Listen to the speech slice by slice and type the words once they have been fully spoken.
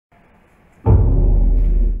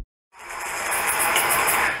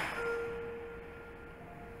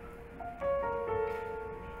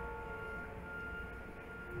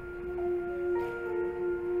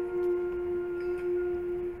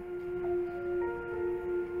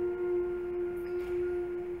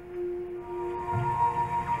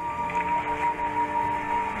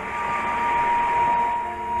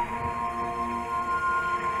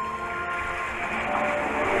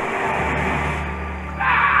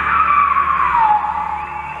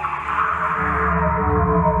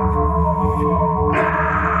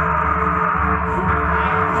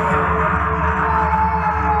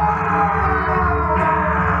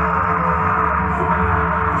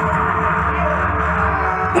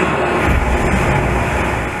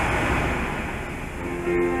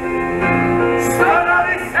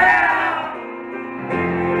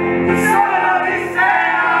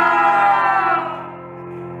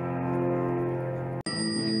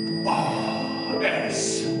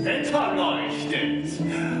Wetter leuchtet.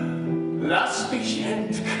 Lass mich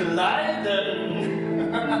entkleiden.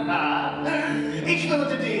 Ich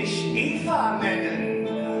würde dich Eva nennen.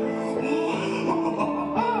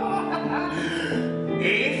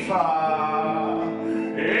 Eva,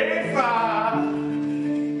 Eva,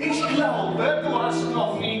 ich glaube, du hast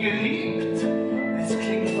noch nie geliebt. Es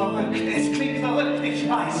klingt verrückt, ich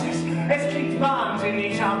weiß es. Es klingt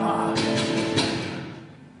wahnsinnig, aber...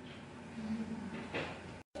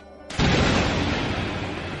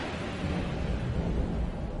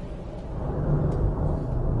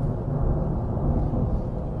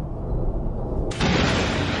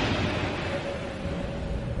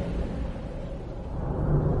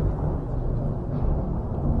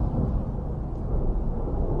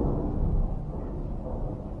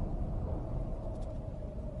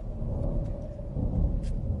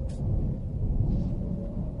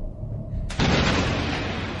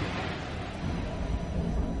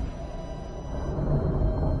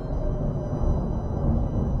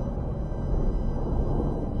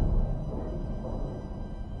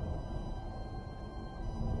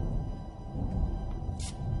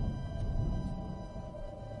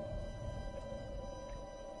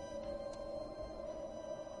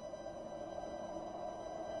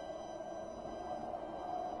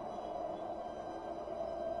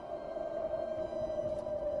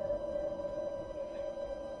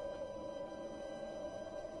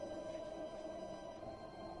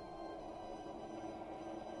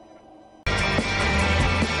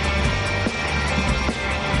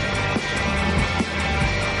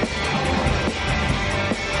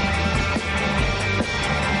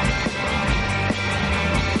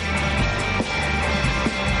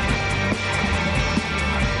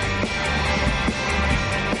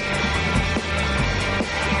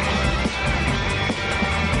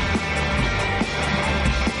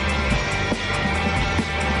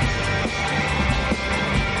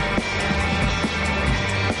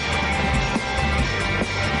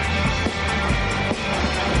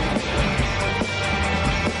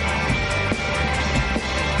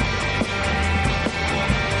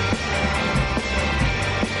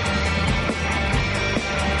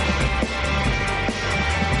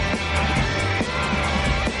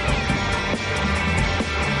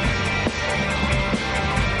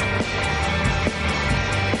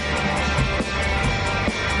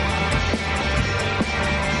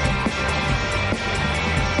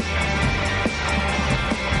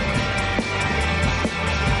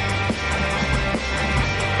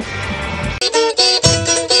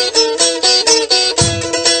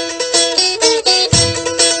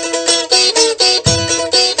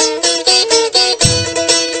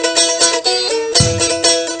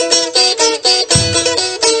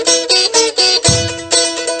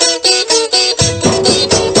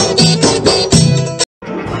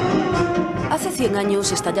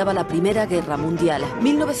 años estallaba la Primera Guerra Mundial.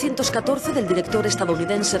 1914 del director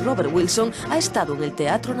estadounidense Robert Wilson ha estado en el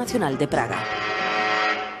Teatro Nacional de Praga.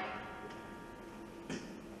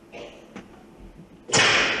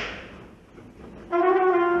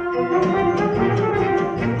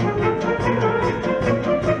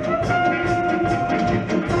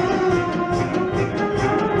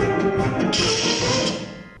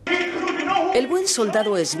 El buen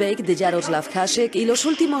soldado Sveik de Jaroslav Hasek y Los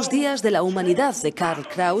últimos días de la humanidad de Karl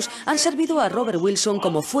Kraus han servido a Robert Wilson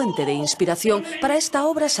como fuente de inspiración para esta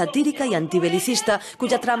obra satírica y antibelicista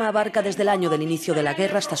cuya trama abarca desde el año del inicio de la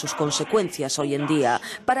guerra hasta sus consecuencias hoy en día.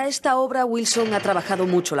 Para esta obra Wilson ha trabajado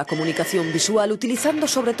mucho la comunicación visual utilizando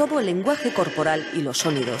sobre todo el lenguaje corporal y los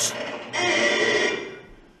sonidos.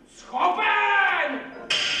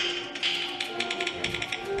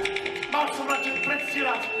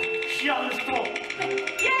 En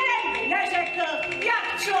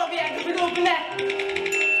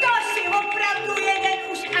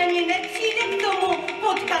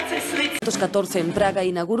 1914 en Praga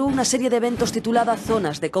inauguró una serie de eventos titulada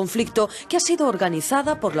Zonas de Conflicto, que ha sido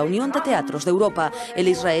organizada por la Unión de Teatros de Europa. El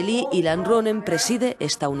israelí Ilan Ronen preside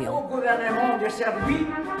esta unión.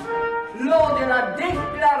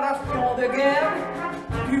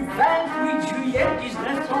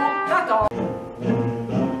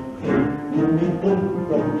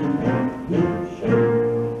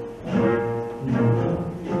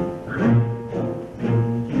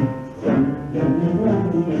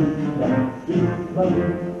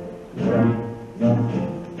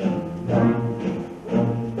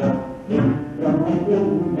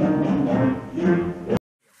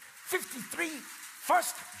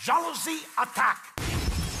 First jealousy attack.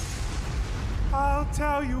 I'll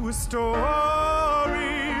tell you a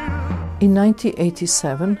story. In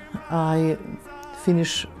 1987, I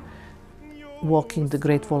finished walking the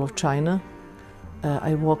Great Wall of China.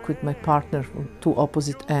 I walk with my partner from two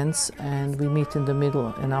opposite ends, and we meet in the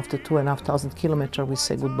middle, and after 2,500 kilometers we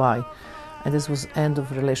say goodbye. And this was end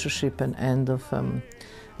of relationship and end of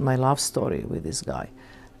my love story with this guy.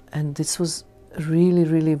 And this was really,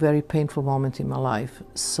 really very painful moment in my life.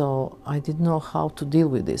 So I didn't know how to deal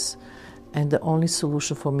with this. And the only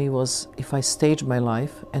solution for me was if I stage my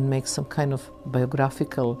life and make some kind of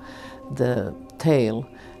biographical tale,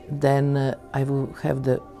 then I will have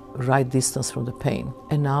the right distance from the pain.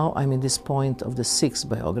 And now I'm in this point of the sixth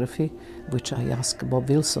biography, which I asked Bob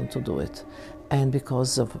Wilson to do it. And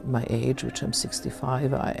because of my age, which I'm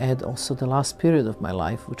 65, I add also the last period of my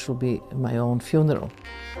life, which will be my own funeral.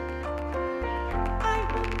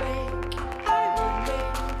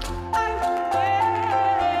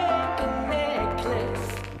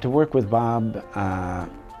 To work with Bob,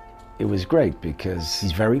 it was great because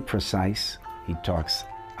he's very precise. He talks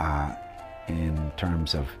in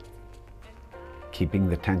terms of keeping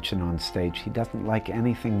the tension on stage. He doesn't like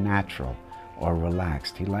anything natural or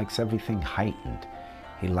relaxed. He likes everything heightened.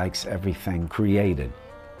 He likes everything created,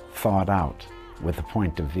 thought out, with a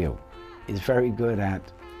point of view. He's very good at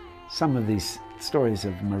some of these stories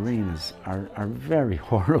of Marina's are very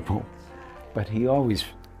horrible, but he always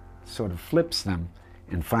sort of flips them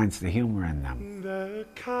and finds the humor in them. The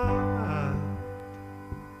car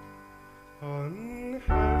on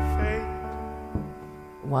her face.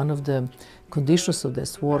 One of the conditions of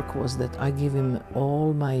this work was that I give him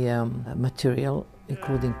all my material,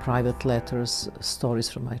 including private letters, stories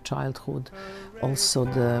from my childhood, also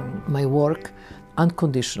my work,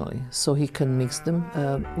 unconditionally, so he can mix them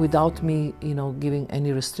without me, giving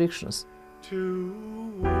any restrictions.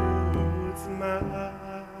 Towards my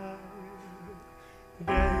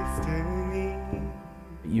destiny.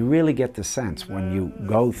 You really get the sense when you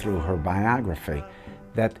go through her biography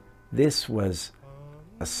that this was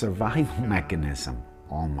a survival mechanism,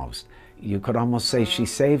 almost. You could almost say she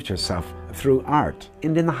saved herself through art,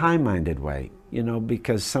 and in a high-minded way,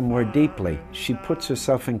 because somewhere deeply she puts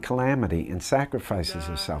herself in calamity and sacrifices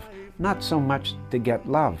herself, not so much to get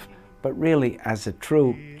love, but really as a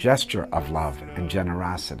true gesture of love and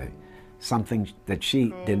generosity, something that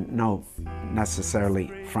she didn't know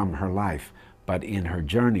necessarily from her life, but in her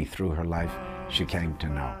journey through her life, she came to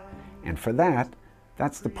know. And for that,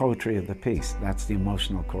 that's the poetry of the piece. That's the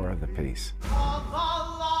emotional core of the piece.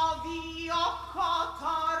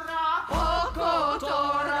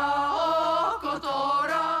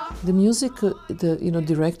 The music, the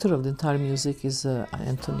director of the entire music is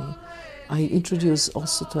Anthony. I introduce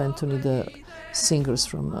also to Anthony the singers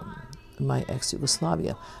from my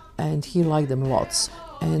ex-Yugoslavia, and he liked them lots.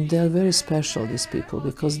 And they're very special, these people,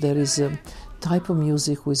 because there is a type of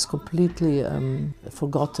music which is completely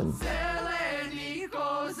forgotten.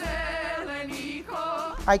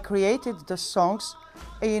 I created the songs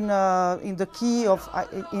in the key of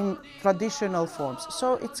in traditional forms,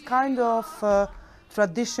 so it's kind of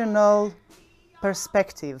traditional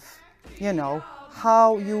perspective,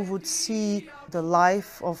 how you would see the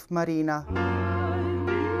life of Marina.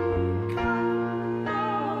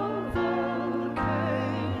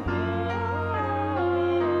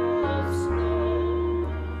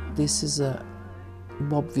 This is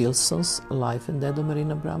Bob Wilson's Life and Death of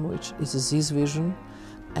Marina Abramović. This is his vision,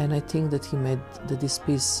 and I think that he made that this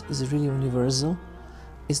piece is really universal.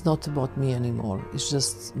 It's not about me anymore. It's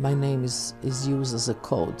just my name is used as a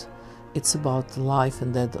code. It's about the life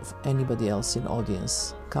and death of anybody else in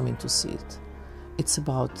audience coming to see it. It's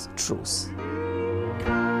about truth.